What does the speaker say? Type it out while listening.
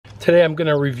Today I'm going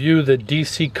to review the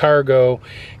DC Cargo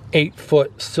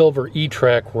 8-foot silver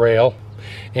E-track rail,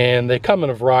 and they come in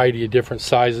a variety of different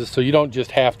sizes, so you don't just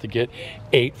have to get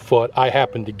 8 foot. I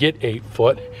happen to get 8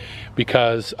 foot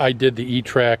because I did the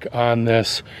E-track on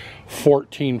this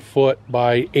 14 foot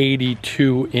by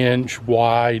 82 inch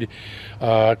wide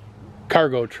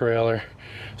cargo trailer.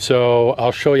 So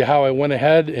I'll show you how I went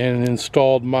ahead and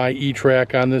installed my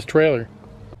E-track on this trailer.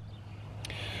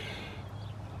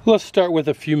 Let's start with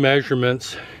a few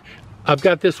measurements. I've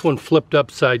got this one flipped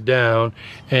upside down,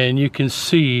 and you can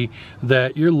see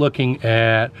that you're looking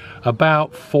at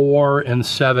about 4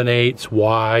 7/8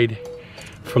 wide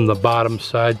from the bottom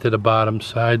side to the bottom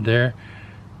side there.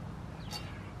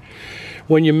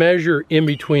 When you measure in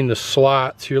between the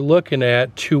slots, you're looking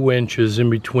at 2 inches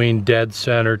in between dead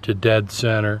center to dead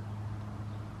center.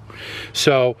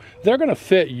 So they're going to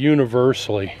fit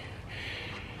universally.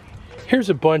 Here's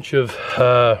a bunch of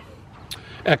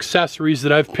accessories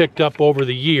that I've picked up over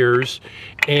the years,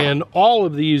 and all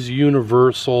of these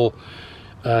universal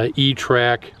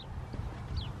E-track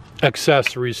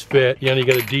accessories fit. You know, you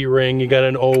got a D-ring, you got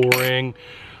an O-ring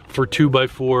for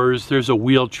 2x4s, there's a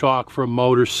wheel chock for a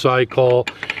motorcycle,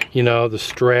 you know, the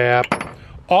strap.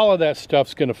 All of that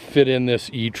stuff's gonna fit in this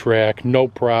E-track, no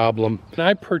problem. And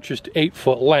I purchased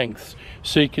 8-foot lengths,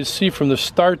 so you can see from the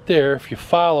start there, if you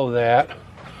follow that,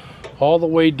 all the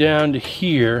way down to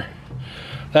here,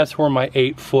 that's where my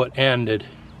 8-foot ended.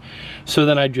 So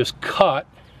then I just cut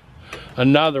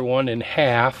another one in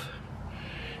half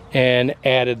and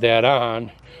added that on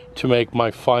to make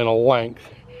my final length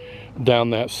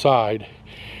down that side.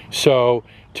 So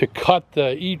to cut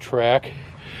the E-track,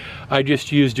 I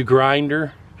just used a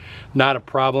grinder, not a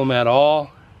problem at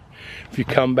all. If you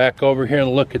come back over here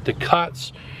and look at the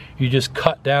cuts, you just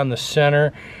cut down the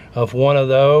center of one of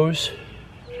those.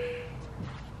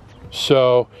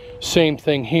 So same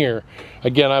thing here.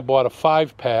 Again, I bought a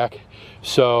 5-pack,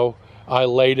 so I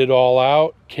laid it all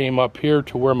out, came up here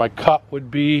to where my cut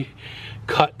would be,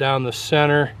 cut down the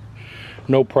center,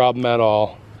 no problem at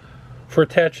all. For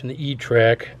attaching the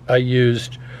E-track, I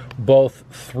used both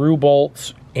through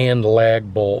bolts and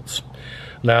lag bolts.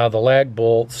 Now the lag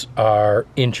bolts are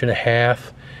 1.5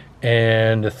 inches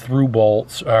and the through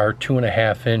bolts are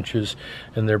 2.5 inches,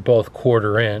 and they're both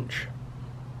 1/4 inch.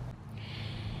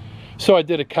 So I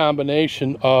did a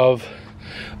combination of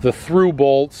the through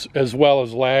bolts as well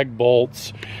as lag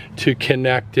bolts to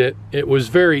connect it. It was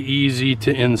very easy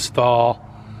to install.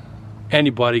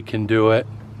 Anybody can do it.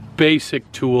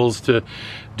 Basic tools to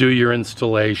do your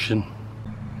installation.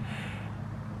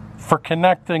 For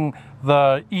connecting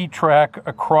the E-track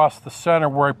across the center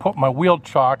where I put my wheel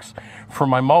chocks for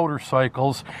my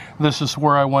motorcycles, this is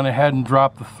where I went ahead and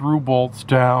dropped the through bolts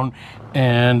down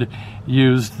and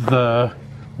used the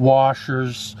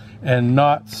washers and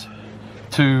nuts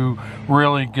to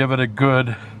really give it a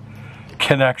good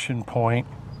connection point.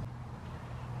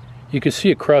 You can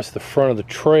see across the front of the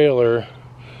trailer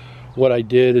what I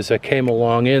did is I came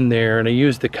along in there and I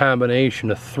used a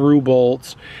combination of through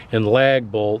bolts and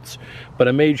lag bolts, but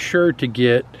I made sure to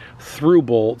get through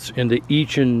bolts into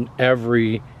each and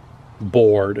every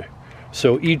board.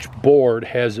 So each board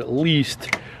has at least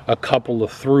a couple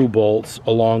of through bolts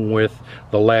along with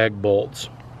the lag bolts.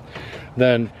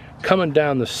 Then coming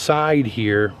down the side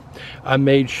here, I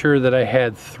made sure that I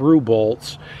had through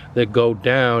bolts that go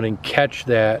down and catch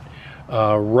that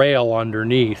rail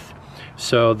underneath.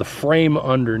 So the frame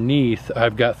underneath,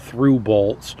 I've got through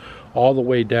bolts all the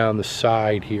way down the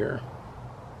side here.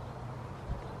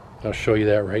 I'll show you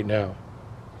that right now.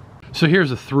 So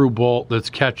here's a through bolt that's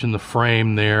catching the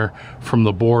frame there from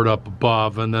the board up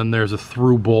above, and then there's a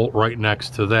through bolt right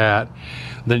next to that.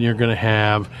 Then you're going to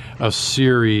have a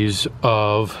series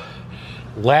of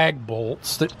lag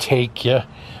bolts that take you,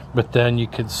 but then you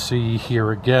can see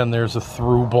here again there's a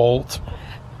through bolt,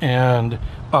 and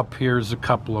up here's a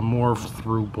couple of more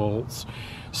through bolts.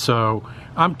 So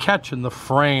I'm catching the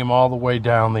frame all the way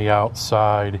down the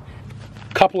outside.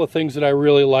 Couple of things that I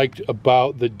really liked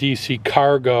about the DC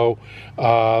Cargo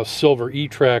silver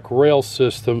E-track rail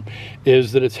system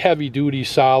is that it's heavy duty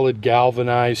solid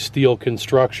galvanized steel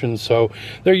construction, so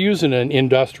they're using an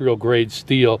industrial grade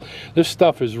steel. This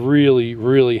stuff is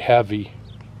really heavy.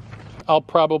 I'll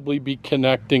probably be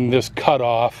connecting this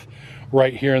cutoff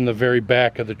right here in the very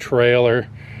back of the trailer,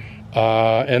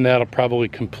 and that'll probably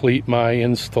complete my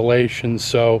installation.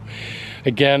 So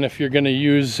again, if you're going to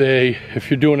use if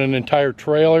you're doing an entire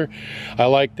trailer, I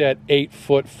like that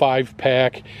 8-foot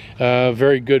 5-pack.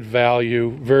 Very good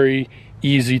value, very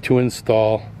easy to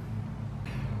install.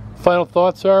 Final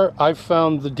thoughts are, I've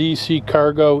found the DC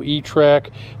Cargo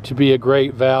E-Track to be a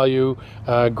great value,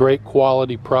 great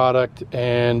quality product,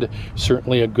 and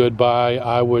certainly a good buy.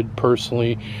 I would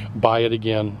personally buy it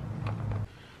again.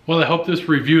 Well, I hope this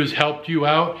review has helped you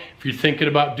out. If you're thinking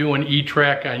about doing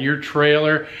E-Track on your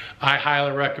trailer, I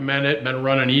highly recommend it. Been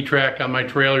running E-Track on my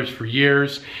trailers for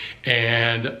years,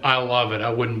 and I love it.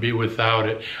 I wouldn't be without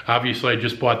it. Obviously, I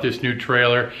just bought this new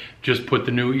trailer, just put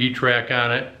the new E-Track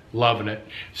on it. Loving it.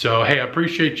 So hey, I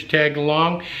appreciate you tagging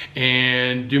along,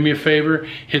 and do me a favor,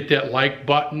 hit that like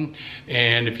button,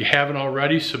 and if you haven't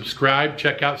already, subscribe,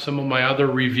 check out some of my other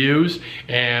reviews,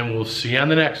 and we'll see you on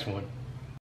the next one.